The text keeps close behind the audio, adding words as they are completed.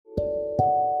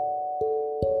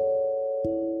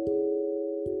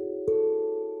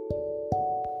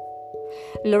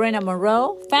Lorena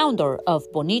Monroe, founder of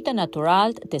Bonita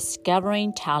Natural,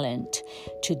 Discovering Talent.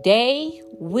 Today,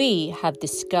 we have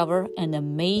discovered an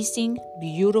amazing,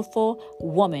 beautiful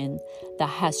woman that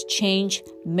has changed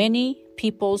many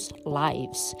people's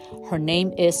lives. Her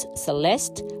name is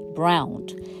Celeste Brown.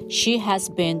 She has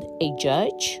been a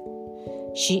judge.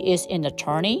 She is an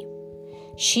attorney.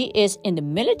 She is in the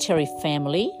military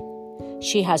family.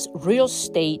 She has real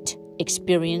estate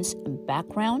experience and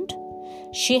background.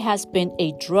 She has been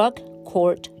a drug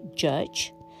court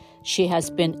judge. She has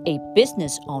been a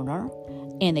business owner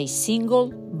and a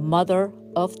single mother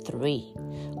of 3.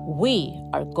 We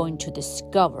are going to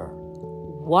discover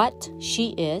what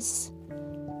she is,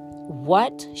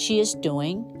 what she is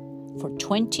doing for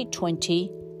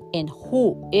 2020, and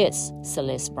who is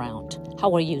Celeste Brown.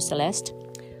 How are you, Celeste?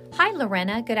 Hi,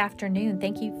 Lorena. Good afternoon.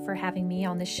 Thank you for having me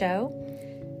on the show.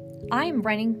 I am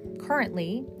running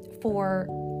currently for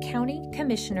County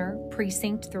Commissioner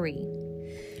Precinct 3.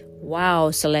 Wow,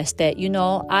 Celeste,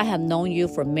 I have known you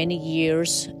for many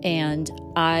years and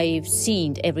I've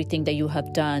seen everything that you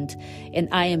have done, and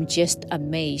I am just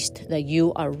amazed that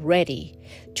you are ready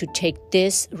to take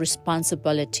these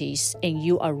responsibilities and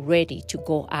you are ready to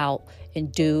go out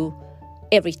and do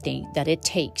everything that it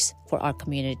takes for our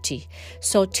community.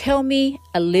 So tell me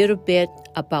a little bit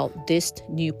about this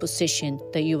new position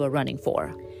that you are running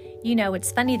for.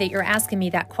 It's funny that you're asking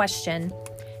me that question.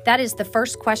 That is the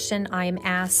first question I am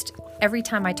asked every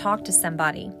time I talk to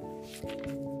somebody.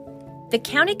 The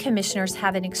county commissioners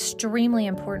have an extremely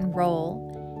important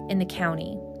role in the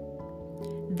county.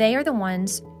 They are the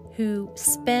ones who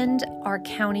spend our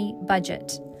county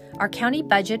budget. Our county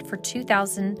budget for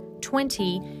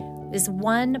 2020 is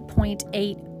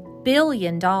 $1.8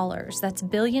 billion. That's $1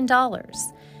 billion.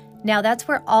 Now, that's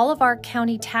where all of our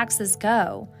county taxes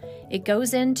go. It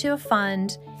goes into a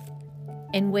fund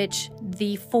in which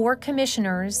the 4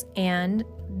 commissioners and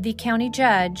the county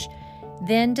judge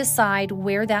then decide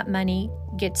where that money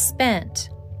gets spent.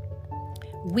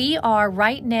 We are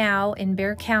right now in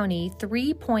Bexar County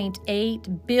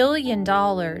 $3.8 billion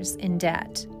in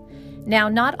debt. Now,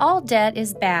 not all debt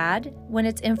is bad. When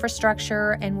it's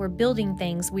infrastructure and we're building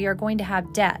things, we are going to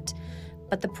have debt.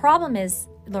 But the problem is,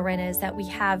 Lorena, is that we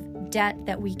have debt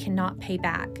that we cannot pay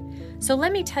back. So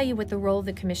let me tell you what the role of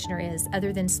the commissioner is,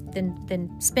 other than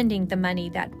spending the money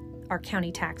that our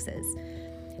county taxes.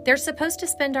 They're supposed to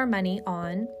spend our money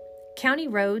on county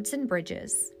roads and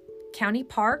bridges, county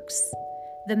parks,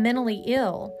 the mentally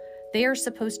ill. They are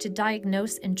supposed to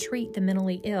diagnose and treat the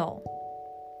mentally ill.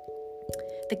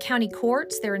 The county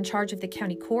courts, they're in charge of the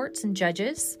county courts and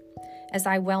judges. As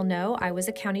I well know, I was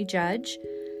a county judge.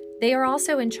 They are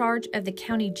also in charge of the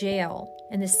county jail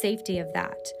and the safety of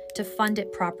that to fund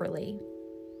it properly.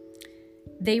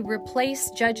 They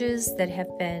replace judges that have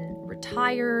been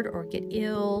retired or get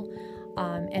ill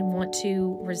and want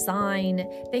to resign.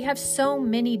 They have so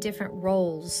many different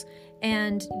roles,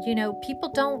 and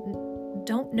people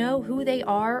don't know who they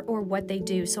are or what they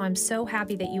do. So I'm so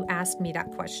happy that you asked me that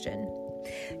question.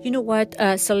 You know what,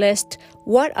 Celeste,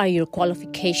 what are your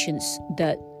qualifications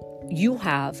that you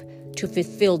have to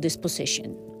fulfill this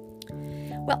position?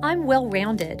 Well, I'm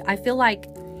well-rounded. I feel like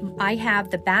I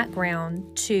have the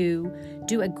background to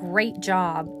do a great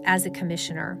job as a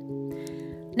commissioner.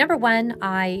 Number one,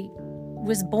 I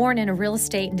was born in a real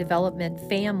estate and development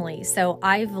family, so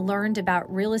I've learned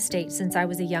about real estate since I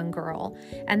was a young girl.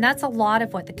 And that's a lot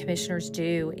of what the commissioners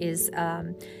do is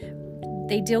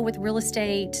they deal with real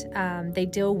estate, they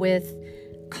deal with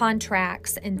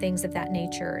contracts and things of that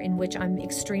nature, in which I'm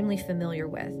extremely familiar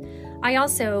with. I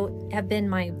also have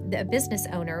been a business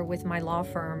owner with my law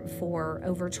firm for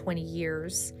over 20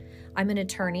 years. I'm an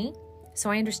attorney, so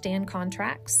I understand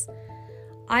contracts.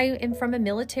 I am from a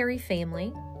military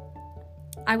family.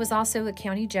 I was also a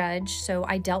county judge, so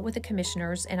I dealt with the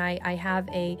commissioners, and I have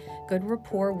a good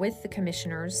rapport with the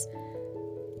commissioners.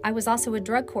 I was also a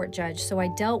drug court judge, so I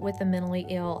dealt with the mentally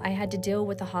ill. I had to deal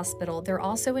with the hospital. They're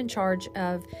also in charge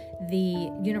of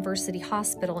the university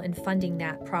hospital and funding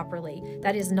that properly.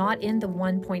 That is not in the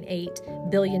 $1.8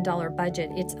 billion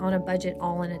budget. It's on a budget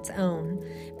all on its own.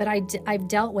 But I've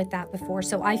dealt with that before,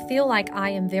 so I feel like I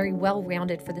am very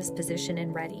well-rounded for this position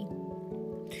and ready.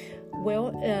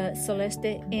 Well,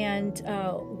 Celeste, and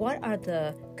what are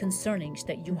the concernings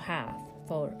that you have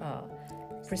for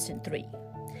Precinct 3?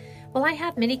 Well, I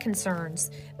have many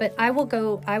concerns, but I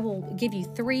will give you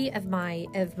 3 of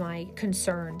my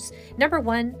concerns. Number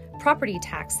 1, property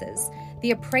taxes.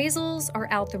 The appraisals are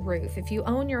out the roof. If you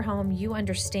own your home, you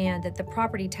understand that the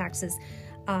property taxes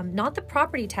not the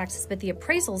property taxes, but the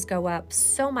appraisals go up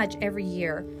so much every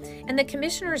year. And the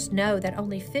commissioners know that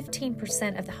only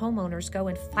 15% of the homeowners go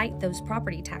and fight those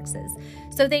property taxes.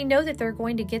 So they know that they're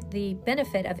going to get the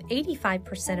benefit of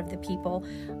 85% of the people.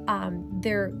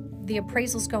 The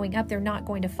appraisals going up, they're not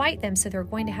going to fight them, so they're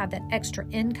going to have that extra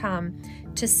income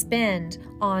to spend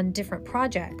on different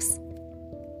projects.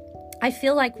 I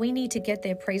feel like we need to get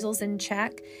the appraisals in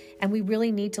check, and we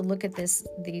really need to look at these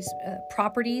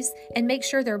properties and make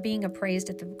sure they're being appraised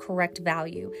at the correct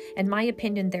value. In my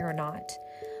opinion, they're not.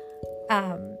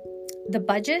 The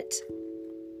budget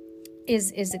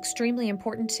is extremely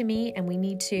important to me, and we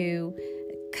need to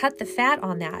cut the fat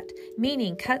on that,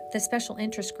 meaning cut the special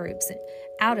interest groups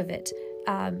out of it.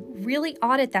 Really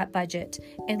audit that budget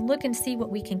and look and see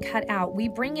what we can cut out. We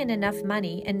bring in enough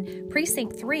money, and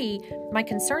Precinct 3, my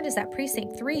concern is that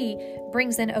Precinct 3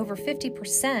 brings in over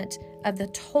 50% of the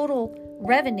total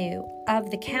revenue of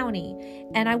the county,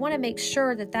 and I want to make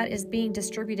sure that that is being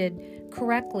distributed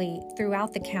correctly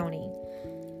throughout the county.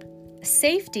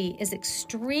 Safety is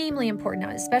extremely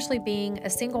important, especially being a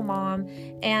single mom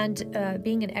and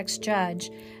being an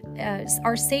ex-judge.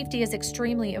 Our safety is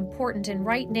extremely important. And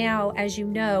right now, as you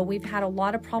know, we've had a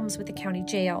lot of problems with the county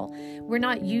jail. We're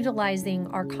not utilizing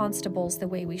our constables the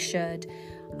way we should.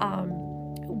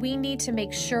 We need to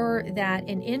make sure that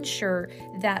and ensure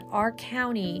that our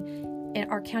county and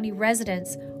our county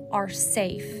residents are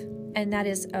safe. And that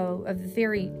is a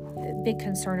very big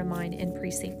concern of mine in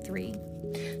Precinct 3.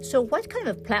 So what kind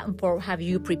of platform have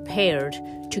you prepared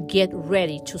to get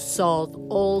ready to solve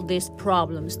all these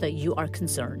problems that you are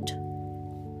concerned?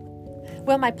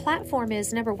 Well, my platform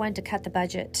is, number one, to cut the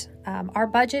budget. Our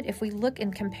budget, if we look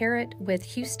and compare it with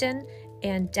Houston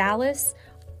and Dallas,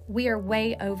 we are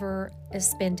way over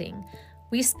spending.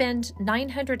 We spend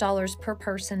 $900 per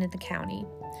person in the county.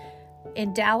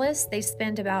 In Dallas, they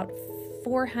spend about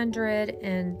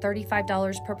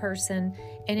 $435 per person,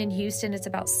 and in Houston it's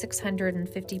about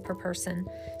 $650 per person.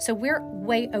 So we're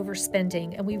way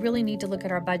overspending, and we really need to look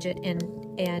at our budget and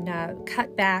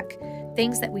cut back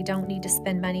things that we don't need to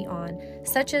spend money on,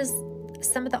 such as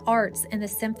some of the arts and the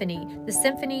symphony. The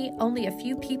symphony, only a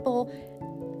few people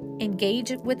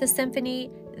engage with the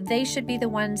symphony. They should be the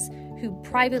ones who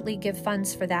privately give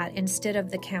funds for that instead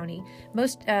of the county.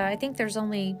 I think there's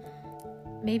only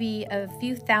maybe a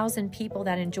few thousand people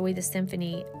that enjoy the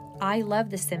symphony. I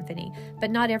love the symphony, but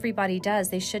not everybody does.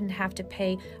 They shouldn't have to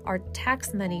pay our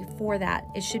tax money for that.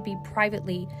 It should be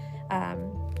privately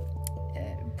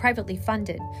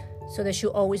funded. So there should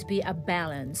always be a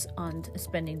balance on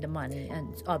spending the money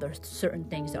and other certain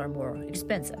things that are more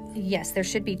expensive. Yes, there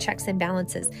should be checks and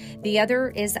balances. The other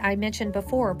is, I mentioned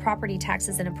before, property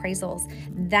taxes and appraisals.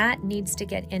 That needs to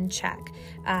get in check.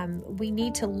 We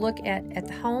need to look at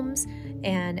the homes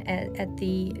and at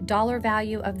the dollar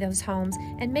value of those homes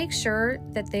and make sure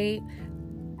that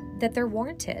they're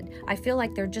warranted. I feel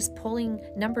like they're just pulling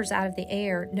numbers out of the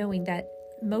air, knowing that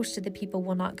most of the people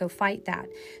will not go fight that.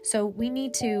 So we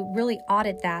need to really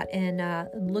audit that and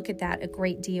look at that a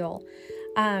great deal.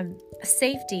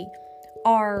 Safety.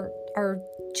 Our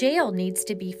jail needs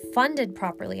to be funded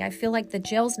properly. I feel like the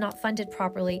jail's not funded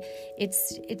properly.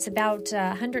 It's about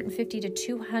 150 to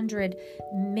 200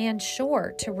 man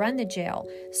short to run the jail.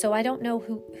 So I don't know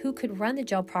who could run the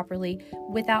jail properly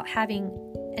without having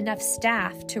enough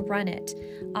staff to run it.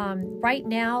 Right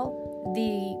now,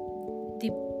 the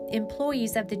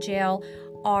employees of the jail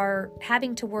are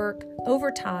having to work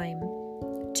overtime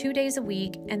 2 days a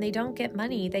week, and they don't get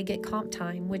money. They get comp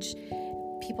time, which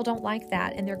people don't like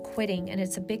that, and they're quitting, and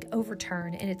it's a big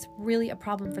overturn, and it's really a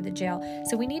problem for the jail.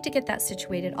 So we need to get that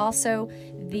situated. Also,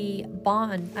 the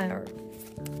bonds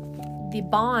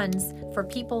for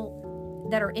people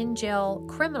that are in jail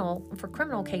for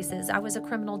criminal cases. I was a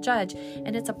criminal judge,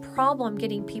 and it's a problem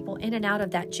getting people in and out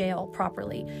of that jail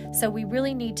properly. So we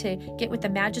really need to get with the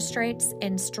magistrates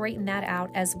and straighten that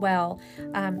out as well.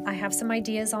 I have some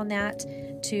ideas on that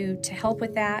to help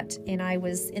with that, and I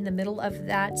was in the middle of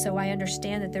that, so I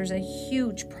understand that there's a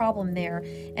huge problem there,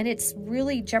 and it's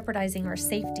really jeopardizing our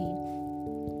safety.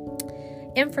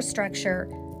 Infrastructure.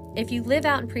 If you live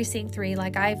out in Precinct 3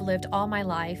 like I've lived all my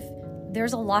life,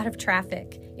 there's a lot of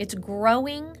traffic. It's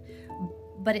growing,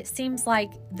 but it seems like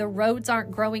the roads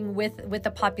aren't growing with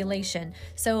the population.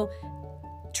 So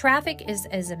traffic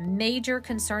is a major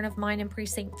concern of mine in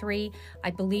Precinct 3. I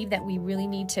believe that we really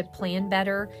need to plan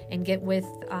better and get with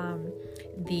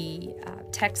the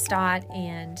TxDOT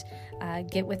and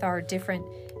get with our different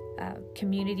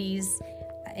communities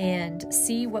and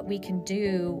see what we can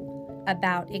do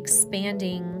about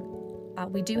expanding.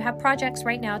 We do have projects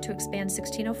right now to expand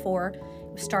 1604,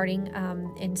 starting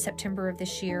in September of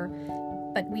this year.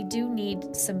 but we do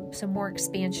need some more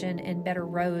expansion and better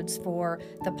roads for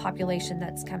the population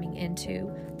that's coming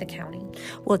into the county.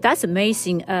 Well, that's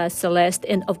amazing, Celeste.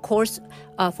 And of course,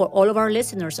 for all of our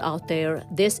listeners out there,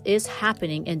 this is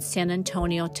happening in San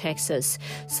Antonio, Texas.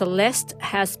 Celeste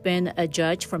has been a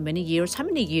judge for many years. How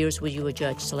many years were you a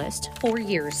judge, Celeste? 4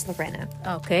 years, Lorena.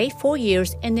 Okay, 4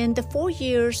 years. And then the 4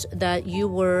 years that you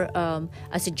were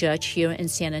as a judge here in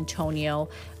San Antonio,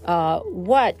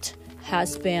 what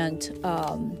has been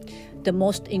the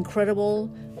most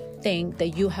incredible thing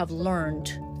that you have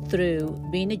learned through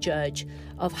being a judge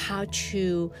of how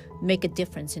to make a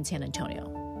difference in San Antonio?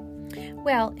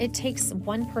 Well, it takes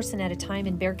one person at a time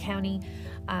in Bexar County.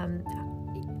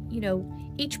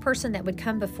 Each person that would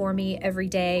come before me every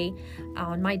day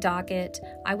on my docket,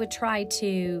 I would try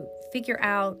to figure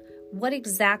out what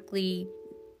exactly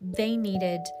they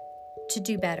needed to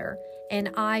do better. And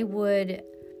I would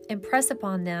impress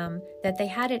upon them that they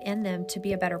had it in them to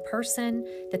be a better person,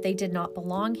 that they did not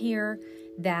belong here,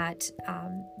 that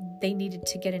they needed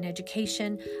to get an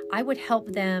education. I would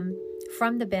help them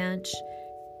from the bench,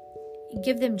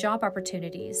 give them job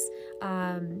opportunities.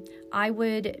 I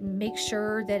would make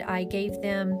sure that I gave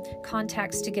them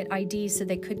contacts to get IDs so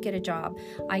they could get a job.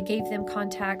 I gave them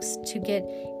contacts to get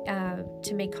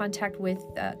to make contact with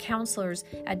counselors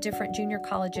at different junior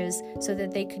colleges so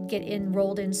that they could get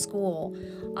enrolled in school.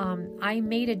 I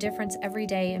made a difference every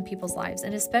day in people's lives,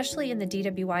 and especially in the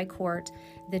DWI court,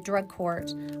 the drug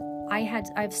court. I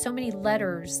have so many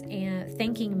letters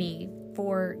thanking me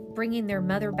for bringing their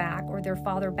mother back or their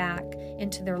father back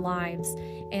into their lives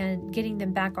and getting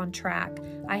them back on track.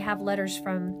 I have letters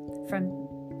from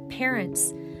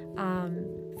parents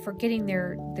for getting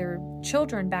their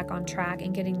children back on track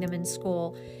and getting them in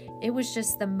school. It was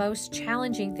just the most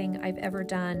challenging thing I've ever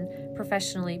done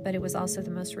professionally, but it was also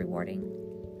the most rewarding.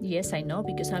 Yes, I know,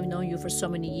 because I've known you for so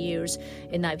many years,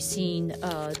 and I've seen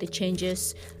the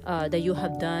changes that you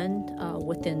have done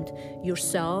within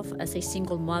yourself as a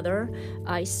single mother.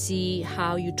 I see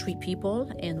how you treat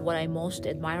people, and what I most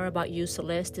admire about you,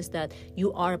 Celeste, is that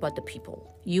you are about the people.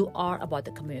 You are about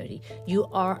the community. You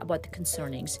are about the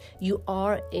concernings. You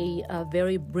are a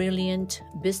very brilliant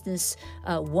business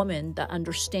woman that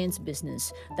understands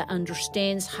business, that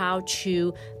understands how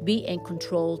to be in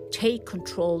control, take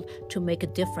control to make a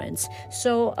difference.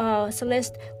 So,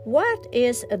 Celeste, what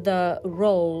is the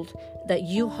role that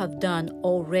you have done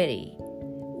already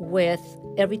with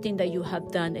everything that you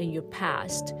have done in your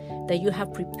past that you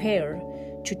have prepared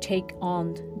to take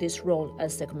on this role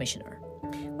as the commissioner?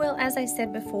 Well, as I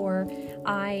said before,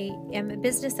 I am a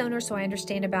business owner, so I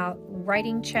understand about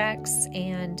writing checks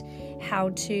and how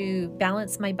to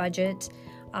balance my budget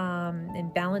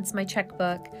and balance my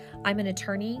checkbook. I'm an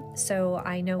attorney, so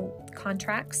I know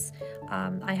contracts.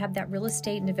 I have that real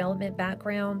estate and development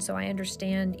background, so I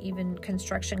understand even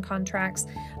construction contracts.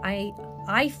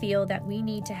 I feel that we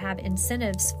need to have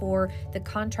incentives for the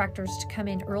contractors to come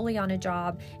in early on a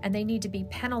job, and they need to be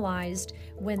penalized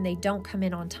when they don't come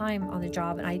in on time on the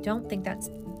job. And I don't think that's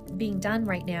being done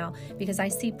right now, because I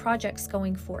see projects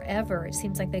going forever. It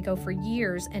seems like they go for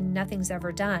years and nothing's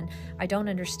ever done. I don't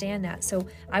understand that. So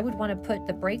I would want to put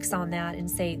the brakes on that and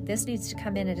say this needs to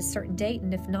come in at a certain date,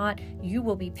 and if not, you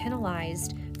will be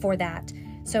penalized for that.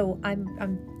 So I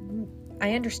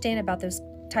understand about those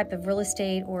type of real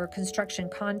estate or construction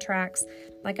contracts.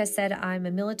 Like I said, I'm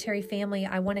a military family.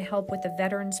 I want to help with the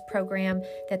veterans program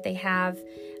that they have.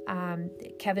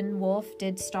 Kevin Wolf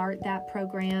did start that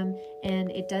program, and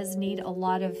it does need a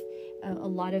lot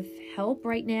of help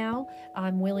right now.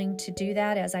 I'm willing to do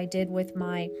that, as I did with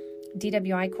my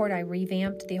DWI court. I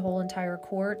revamped the whole entire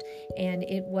court, and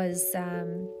it was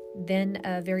then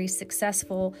very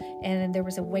successful, and there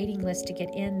was a waiting list to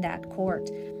get in that court.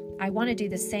 I want to do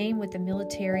the same with the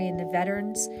military and the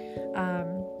veterans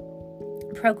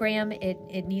program.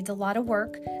 It needs a lot of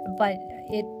work, but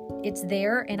it's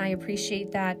there, and I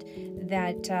appreciate that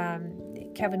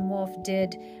Kevin Wolf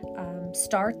did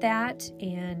start that,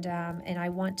 and I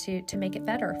want to make it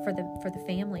better for the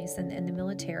families and the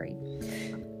military.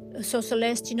 So,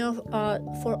 Celeste,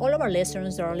 for all of our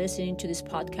listeners that are listening to this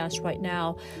podcast right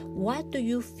now, what do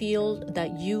you feel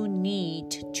that you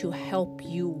need to help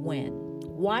you win?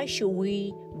 Why should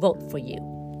we vote for you?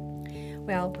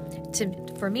 Well,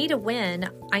 for me to win,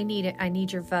 I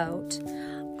need your vote.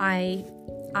 I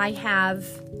have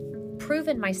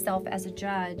proven myself as a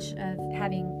judge of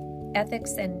having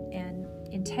ethics and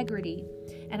integrity,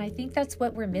 and I think that's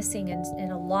what we're missing in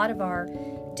a lot of our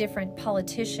different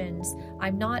politicians.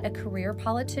 I'm not a career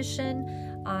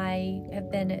politician. I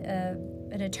have been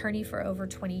an attorney for over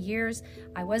 20 years.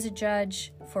 I was a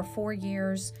judge for 4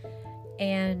 years,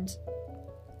 and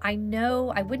I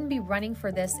know I wouldn't be running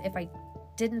for this if I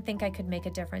didn't think I could make a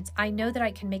difference. I know that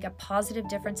I can make a positive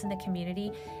difference in the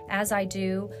community, as I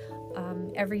do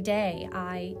every day.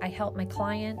 I help my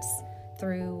clients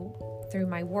through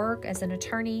my work as an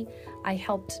attorney. I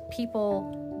helped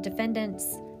people,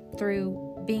 defendants,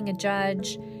 through being a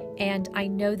judge, and I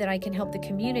know that I can help the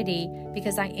community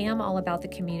because I am all about the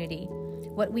community.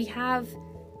 What we have,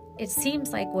 it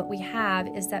seems like what we have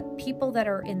is that people that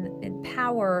are in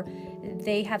power,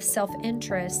 they have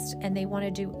self-interest and they want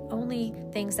to do only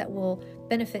things that will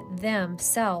benefit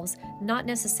themselves, not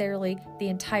necessarily the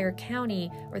entire county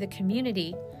or the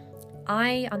community.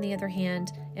 I, on the other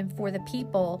hand, am for the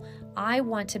people. I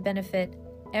want to benefit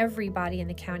everybody in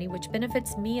the county, which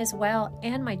benefits me as well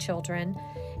and my children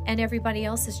and everybody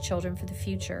else's children for the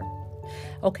future.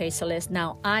 Okay, Celeste,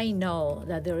 now I know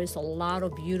that there is a lot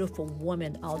of beautiful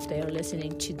women out there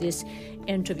listening to this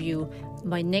interview.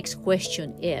 My next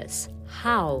question is,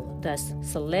 how does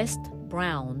Celeste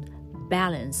Brown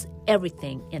balance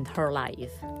everything in her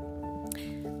life?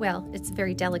 Well, it's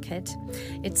very delicate.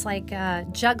 It's like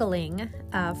juggling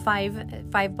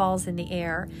five balls in the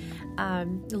air.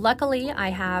 Luckily, I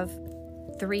have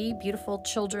 3 beautiful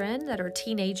children that are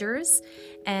teenagers,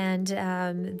 and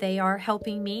they are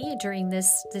helping me during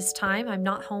this time. I'm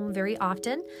not home very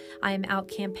often. I'm out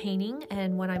campaigning,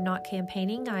 and when I'm not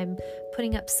campaigning, I'm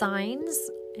putting up signs,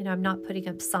 and I'm not putting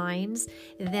up signs,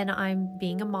 then I'm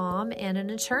being a mom and an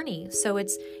attorney. So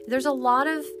there's a lot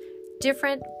of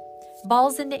different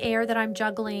balls in the air that I'm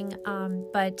juggling,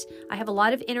 but I have a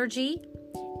lot of energy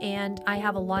and I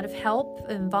have a lot of help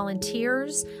and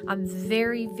volunteers. I'm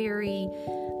very, very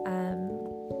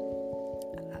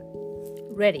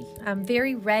ready. I'm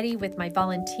very ready with my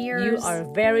volunteers. You are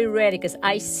very ready because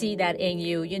I see that in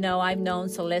you. You know, I've known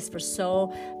Celeste for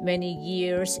so many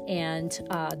years, and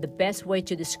the best way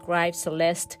to describe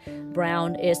Celeste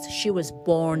Brown is she was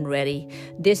born ready.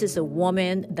 This is a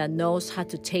woman that knows how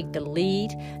to take the lead.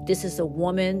 This is a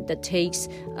woman that takes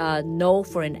no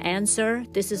for an answer.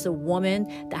 This is a woman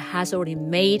that has already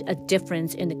made a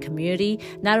difference in the community.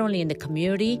 Not only in the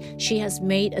community, she has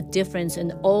made a difference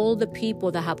in all the people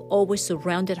that have always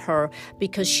surrounded her,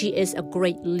 because she is a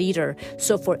great leader.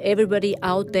 So for everybody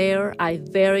out there, I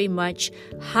very much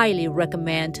highly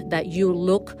recommend that you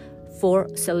look for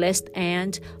Celeste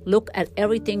and look at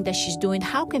everything that she's doing.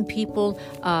 How can people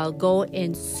go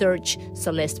and search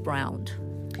Celeste Brown?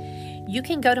 You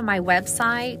can go to my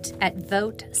website at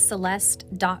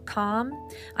voteceleste.com.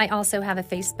 I also have a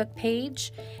Facebook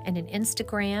page and an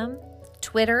Instagram,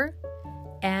 Twitter,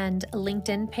 and a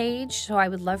LinkedIn page. So I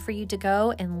would love for you to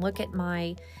go and look at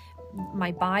my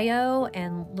bio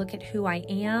and look at who I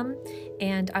am.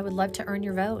 And I would love to earn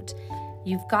your vote.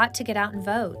 You've got to get out and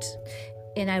vote.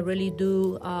 And I really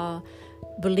do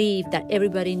believe that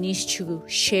everybody needs to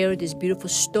share this beautiful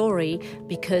story,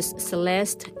 because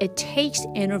Celeste, it takes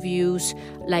interviews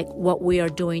like what we are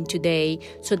doing today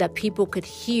so that people could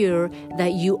hear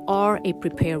that you are a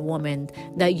prepared woman,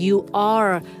 that you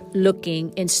are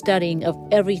looking and studying of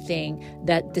everything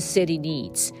that the city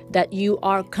needs, that you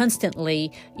are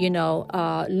constantly,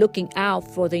 looking out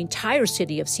for the entire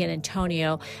city of San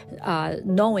Antonio,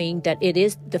 knowing that it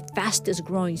is the fastest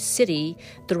growing city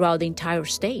throughout the entire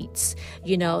states.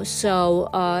 So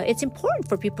it's important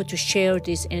for people to share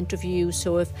these interviews.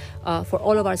 So if for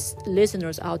all of our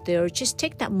listeners out there, just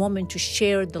take that moment to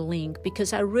share the link,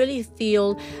 because I really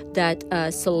feel that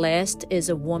Celeste is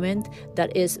a woman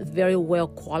that is very well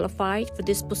qualified for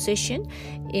this position,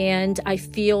 and I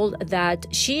feel that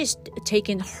she is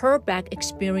taking her back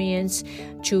experience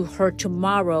to her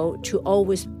tomorrow to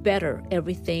always better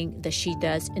everything that she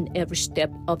does in every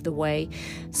step of the way.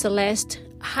 Celeste,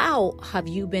 how have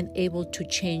you been able to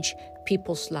change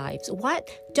people's lives?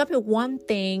 Tell me one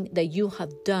thing that you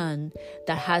have done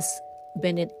that has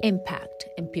been an impact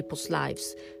in people's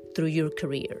lives through your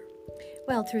career.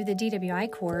 Well, through the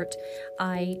DWI court,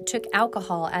 I took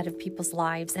alcohol out of people's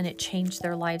lives, and it changed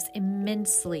their lives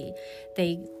immensely.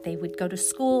 They would go to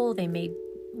school, they made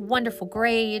wonderful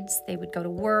grades, they would go to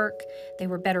work, they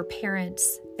were better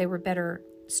parents, they were better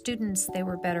students, they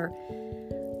were better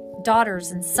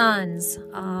daughters and sons.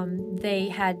 They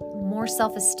had more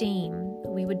self-esteem.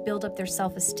 We would build up their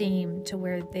self-esteem to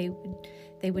where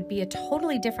they would be a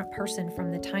totally different person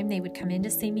from the time they would come in to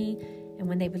see me. And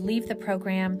when they would leave the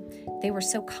program, they were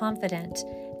so confident,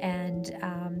 and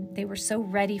they were so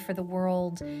ready for the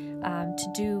world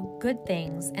to do good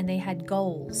things, and they had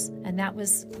goals. And that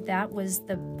was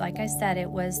like I said, it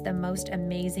was the most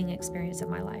amazing experience of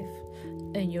my life.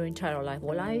 in your entire life?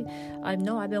 Well, I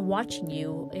know I've been watching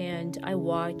you, and I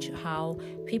watch how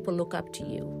people look up to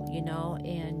you,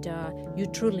 and you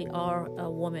truly are a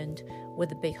woman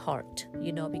with a big heart,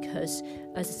 because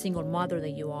as a single mother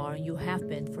that you are, you have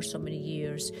been for so many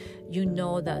years, you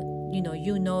know that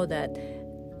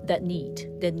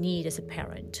the need as a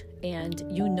parent, and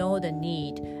you know the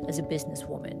need as a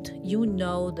businesswoman, you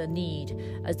know the need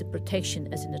as the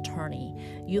protection as an attorney.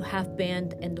 You have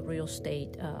been in the real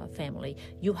estate family,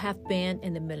 you have been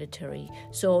in the military,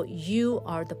 so you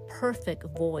are the perfect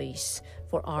voice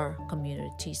for our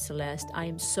community, Celeste. I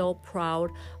am so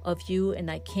proud of you, and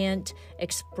I can't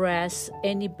express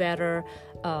any better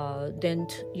than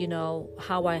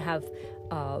how I have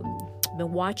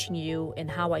been watching you and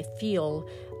how I feel,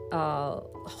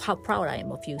 how proud I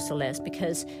am of you, Celeste,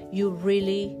 because you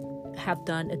really have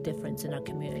done a difference in our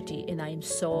community, and I am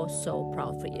so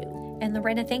proud for you. And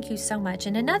Lorena, thank you so much.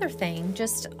 And another thing,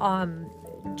 just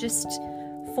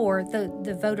for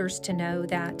the voters to know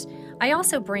that I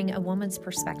also bring a woman's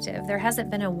perspective. There hasn't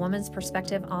been a woman's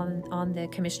perspective on the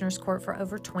Commissioner's Court for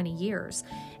over 20 years,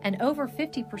 and over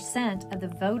 50% of the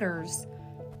voters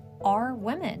are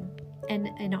women.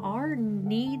 And our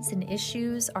needs and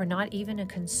issues are not even a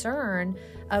concern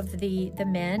of the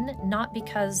men, not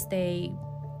because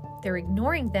they're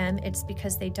ignoring them, it's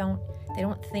because they don't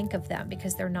think of them,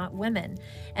 because they're not women.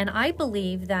 And I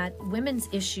believe that women's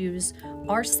issues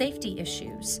are safety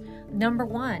issues. Number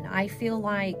one, I feel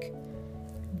like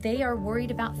they are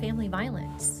worried about family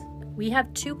violence. We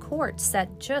have 2 courts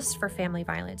set just for family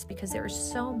violence because there is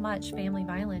so much family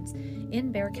violence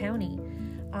in Bexar County.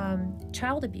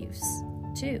 Child abuse,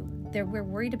 too. We're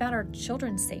worried about our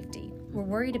children's safety. We're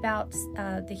worried about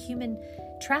the human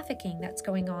trafficking that's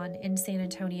going on in San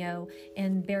Antonio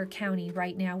and Bexar County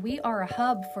right now. We are a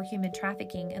hub for human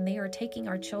trafficking, and they are taking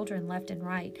our children left and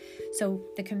right. So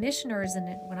the commissioners,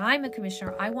 and when I'm a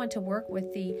commissioner, I want to work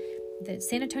with the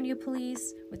San Antonio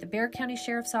Police, with the Bexar County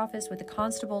Sheriff's Office, with the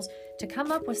constables, to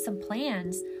come up with some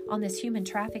plans on this human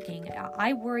trafficking.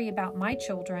 I worry about my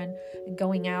children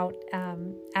going out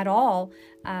at all,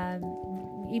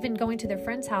 even going to their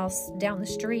friend's house down the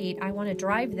street. I want to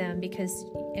drive them because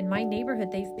in my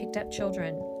neighborhood, they've picked up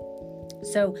children.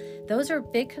 So those are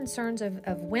big concerns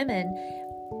of women.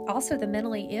 Also, the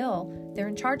mentally ill. They're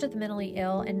in charge of the mentally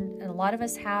ill, and a lot of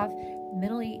us have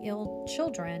mentally ill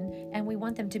children, and we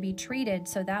want them to be treated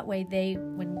so that way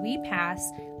when we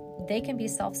pass, they can be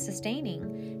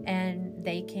self-sustaining and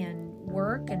they can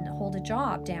work and hold a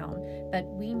job down. But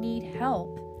we need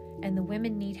help, and the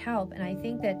women need help. And I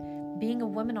think that being a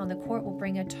woman on the court will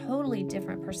bring a totally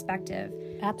different perspective.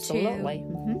 Absolutely.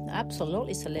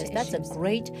 Absolutely, Celeste. That's a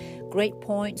great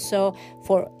point. So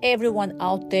for everyone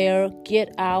out there,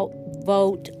 get out,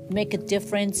 vote, make a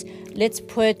difference. Let's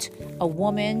put a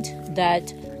woman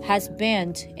that has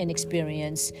been in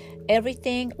experience.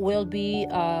 Everything will be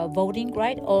voting,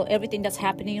 right? Or everything that's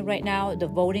happening right now, the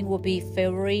voting will be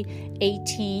February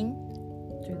 18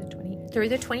 through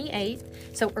the 28th.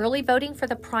 So early voting for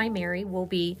the primary will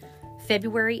be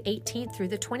February 18th through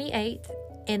the 28th,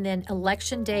 and then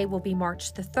election day will be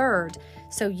March the 3rd.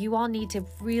 So you all need to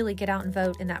really get out and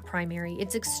vote in that primary.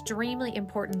 It's extremely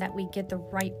important that we get the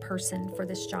right person for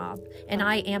this job, and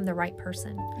I am the right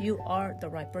person. You are the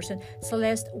right person.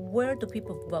 Celeste, where do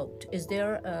people vote? Is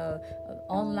there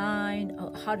online?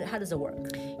 How does it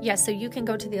work? Yeah, so you can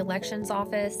go to the elections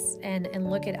office and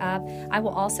look it up. I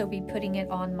will also be putting it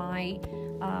on my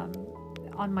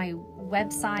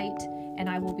website, and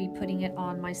I will be putting it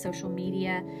on my social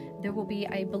media. There will be,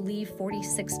 I believe,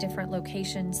 46 different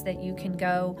locations that you can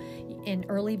go. In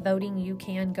early voting, you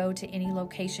can go to any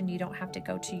location. You don't have to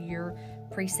go to your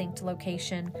precinct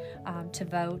location to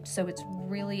vote. So it's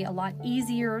really a lot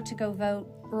easier to go vote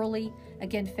early.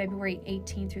 Again, February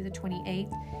 18th through the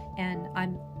 28th. And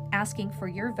I'm asking for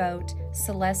your vote,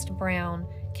 Celeste Brown,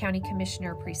 County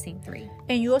Commissioner, Precinct 3.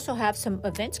 And you also have some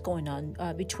events going on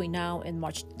between now and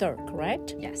March 3rd,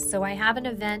 correct? Yes. So I have an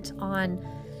event on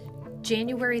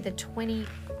January the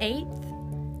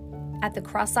 28th at the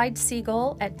Cross-Eyed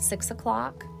Seagull at 6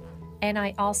 o'clock. And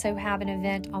I also have an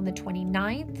event on the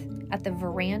 29th at the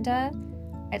Veranda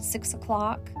at 6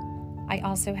 o'clock. I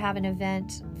also have an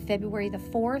event February the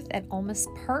 4th at Olmus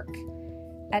Park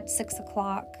at 6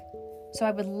 o'clock. So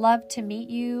I would love to meet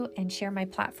you and share my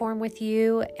platform with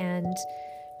you and,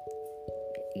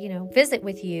 visit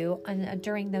with you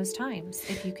during those times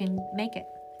if you can make it.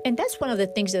 And that's one of the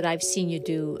things that I've seen you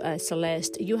do,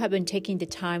 Celeste. You have been taking the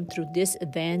time through these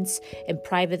events and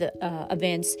private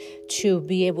events to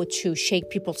be able to shake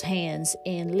people's hands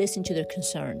and listen to their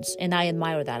concerns. And I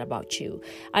admire that about you.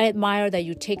 I admire that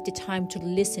you take the time to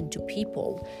listen to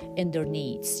people and their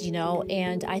needs,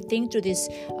 And I think through this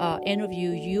interview,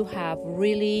 you have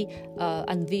really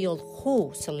unveiled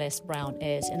who Celeste Brown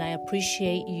is. And I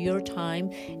appreciate your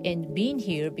time in being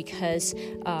here because,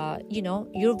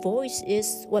 your voice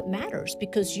is what matters,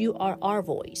 because you are our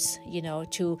voice,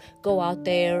 to go out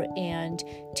there and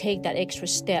take that extra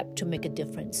step to make a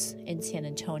difference in San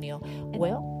Antonio.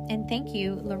 And thank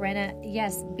you, Lorena.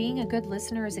 Yes, being a good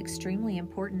listener is extremely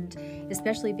important,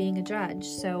 especially being a judge.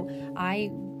 So I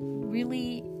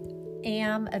really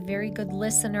am a very good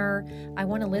listener. I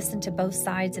want to listen to both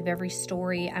sides of every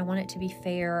story. I want it to be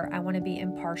fair. I want to be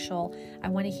impartial. I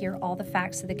want to hear all the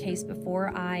facts of the case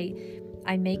before I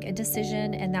make a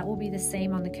decision, and that will be the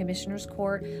same on the Commissioner's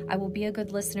Court. I will be a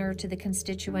good listener to the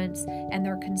constituents and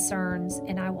their concerns,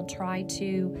 and I will try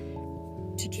to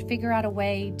figure out a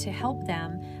way to help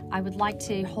them. I would like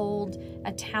to hold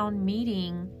a town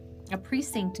meeting, a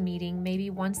precinct meeting, maybe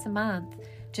once a month,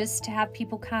 just to have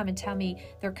people come and tell me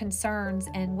their concerns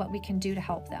and what we can do to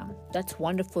help them. That's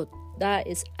wonderful. That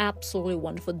is absolutely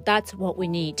wonderful. That's what we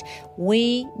need.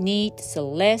 We need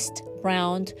Celeste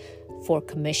Brown for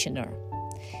commissioner.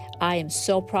 I am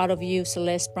so proud of you,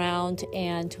 Celeste Brown,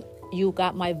 and you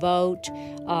got my vote.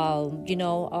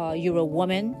 You're a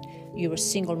woman. You're a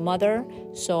single mother.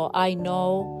 So I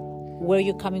know where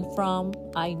you're coming from.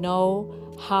 I know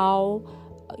how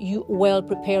well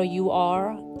prepared you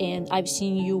are, and I've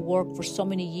seen you work for so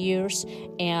many years.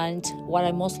 And what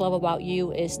I most love about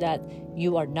you is that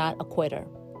you are not a quitter.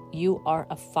 You are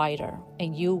a fighter,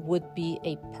 and you would be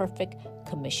a perfect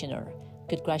commissioner.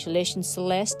 Congratulations,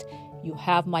 Celeste. You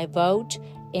have my vote,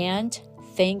 and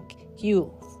thank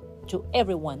you to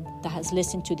everyone that has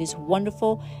listened to this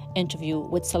wonderful interview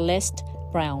with Celeste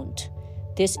Brown.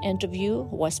 This interview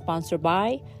was sponsored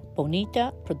by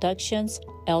Bonita Productions,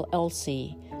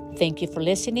 LLC. Thank you for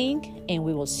listening, and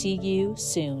we will see you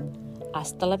soon.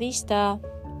 Hasta la vista.